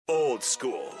Old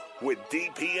School with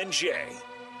DP and J.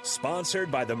 Sponsored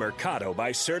by the Mercado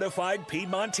by Certified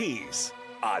Piedmontese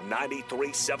on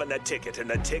 93.7 The Ticket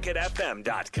and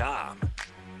theticketfm.com.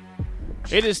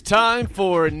 It is time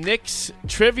for Nick's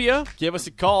Trivia. Give us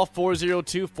a call,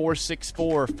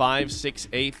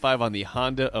 402-464-5685 on the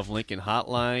Honda of Lincoln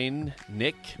hotline.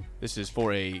 Nick, this is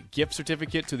for a gift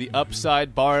certificate to the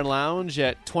Upside Bar and Lounge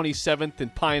at 27th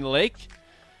and Pine Lake.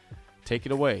 Take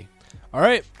it away. All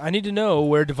right, I need to know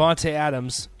where Davante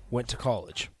Adams went to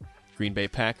college. Green Bay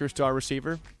Packers star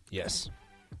receiver. Yes.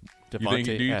 Do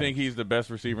you think he's the best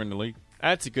receiver in the league?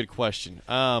 That's a good question.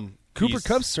 Cooper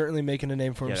Kupp's certainly making a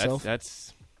name for himself.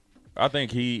 I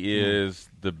think he is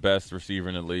the best receiver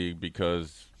in the league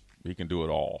because he can do it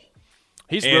all.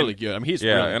 He's really good. I mean, he's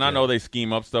really good. I know they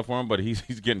scheme up stuff for him, but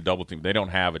he's getting double teamed. They don't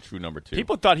have a true number two.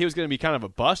 People thought he was going to be kind of a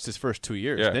bust his first 2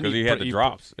 years. Yeah, because he had the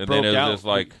drops. And then it was just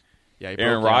like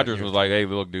Aaron Rodgers was like, hey,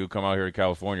 look, dude, come out here to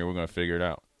California. We're going to figure it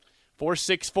out.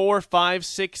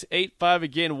 464-5685.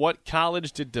 Again, what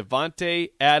college did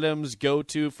Davante Adams go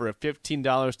to for a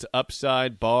 $15 to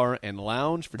Upside Bar and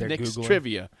Lounge for Nick's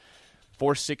Trivia?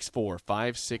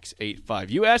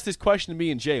 464-5685. You asked this question to me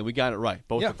and Jay, and we got it right.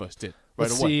 Both of us did.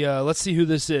 Let's see who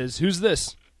this is. Who's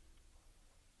this?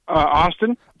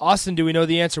 Austin. Austin, do we know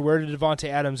the answer? Where did Davante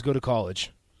Adams go to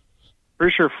college?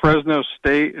 Pretty sure Fresno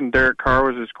State, and Derek Carr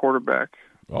was his quarterback.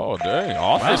 Oh, dang.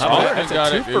 Austin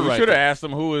got it. We should have asked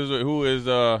him who is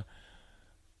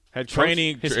head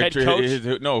training coach? His head coach?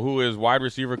 Who his wide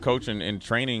receiver coach and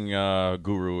training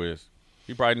guru is.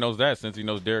 He probably knows that since he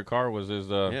knows Derek Carr was his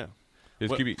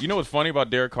QB. You know what's funny about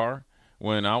Derek Carr?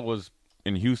 When I was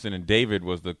in Houston and David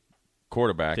was the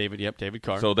quarterback. David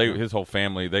Carr. So his whole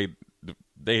family, they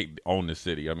own the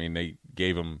city. I mean, they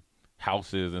gave him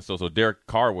houses and so Derek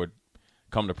Carr would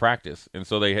come to practice. And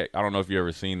so I don't know if you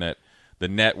ever seen that the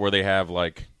net where they have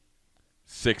like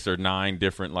 6 or 9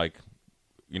 different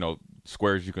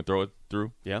squares you can throw it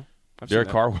through. Yeah. Derek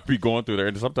Carr would be going through there,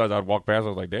 and sometimes I'd walk past. I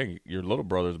was like, "Dang, your little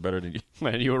brother's better than you."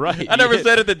 Man, you were right. I never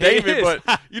said it to David, but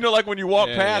like when you walk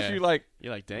past, you're like,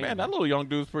 "Dang, man, that little young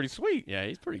dude's pretty sweet." Yeah,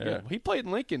 he's pretty good. He played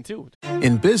in Lincoln too.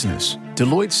 In business,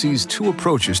 Deloitte sees 2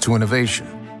 approaches to innovation: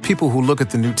 people who look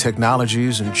at the new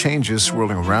technologies and changes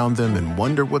swirling around them and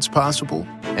wonder what's possible,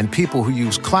 and people who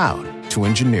use cloud to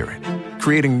engineer it.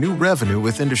 Creating new revenue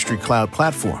with industry cloud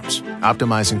platforms,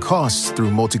 optimizing costs through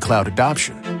multi-cloud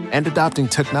adoption, and adopting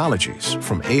technologies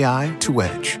from AI to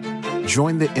edge.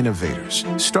 Join the innovators.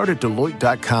 Start at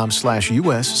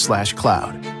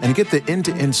Deloitte.com/US/cloud and get the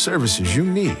end-to-end services you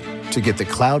need to get the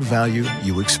cloud value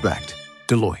you expect.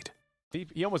 Deloitte.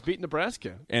 He almost beat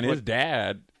Nebraska. And his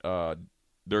dad,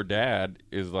 their dad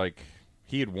is like,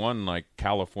 he had won like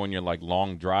California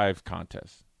long drive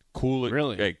contest. Cool.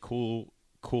 Really? Hey, cool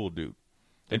dude.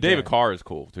 And David Carr is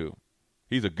cool, too.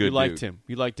 He's a good dude. You liked him.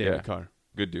 You liked David Carr.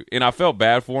 Good dude. And I felt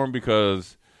bad for him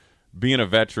because being a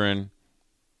veteran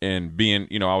and being,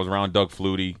 I was around Doug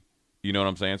Flutie, you know what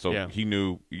I'm saying? So he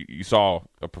knew, you saw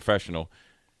a professional.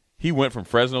 He went from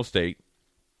Fresno State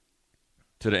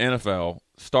to the NFL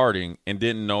starting and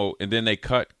didn't know, and then they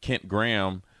cut Kent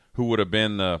Graham, who would have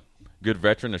been the good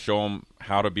veteran, to show him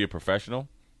how to be a professional.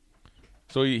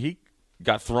 So he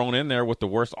got thrown in there with the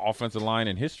worst offensive line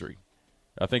in history.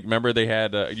 I think, remember they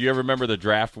had you ever remember the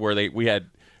draft where we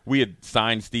had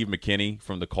signed Steve McKinney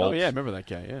from the Colts? Oh, yeah, I remember that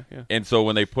guy, yeah. And so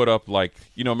when they put up,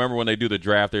 remember when they do the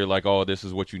draft, they're like, oh, this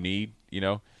is what you need,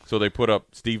 So they put up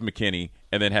Steve McKinney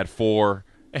and then had 4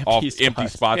 empty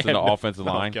spots in the offensive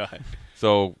line. God.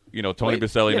 So, Tony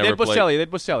Boselli never played. They had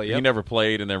Boselli, He never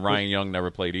played, and then Ryan Young never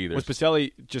played either. Was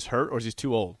Boselli just hurt, or is he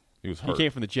too old? He was hurt. He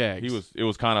came from the Jags. It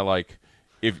was kind of like,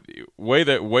 way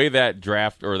that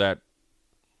draft or that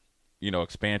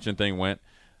expansion thing went,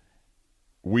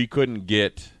 we couldn't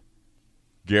get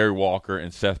Gary Walker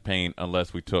and Seth Payne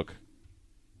unless we took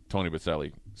Tony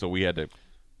Boselli. So we had to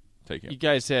take him. You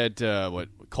guys had,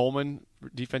 Coleman,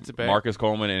 defensive back? Marcus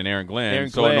Coleman and Aaron Glenn.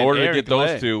 In order to get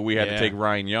those two, we had to take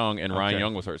Ryan Young, and Ryan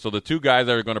Young was hurt. So the 2 guys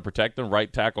that are going to protect them,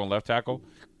 right tackle and left tackle,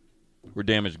 were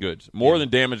damaged goods. More than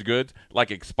damaged goods,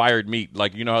 like expired meat.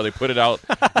 Like, you know how they put it out?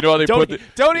 You know how they don't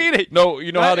eat it. No,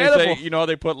 you know how they say, how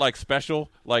they put like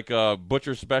special, like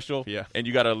butcher special? Yeah. And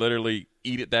you got to literally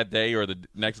eat it that day or the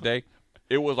next day?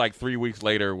 It was like 3 weeks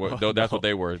later. That's what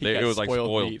they were. It was like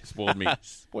spoiled meat.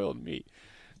 Spoiled meat.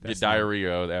 Get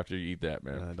diarrhea after you eat that,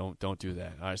 man. Don't do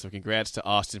that. All right, so congrats to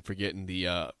Austin for getting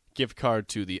the gift card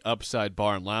to the Upside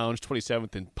Bar and Lounge,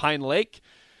 27th and Pine Lake.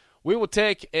 We will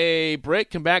take a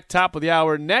break, come back top of the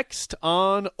hour next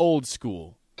on Old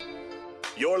School.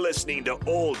 You're listening to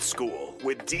Old School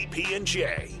with DP and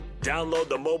J Download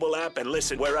the mobile app and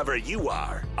listen wherever you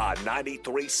are on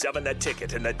 93.7 The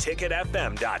Ticket and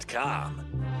theticketfm.com.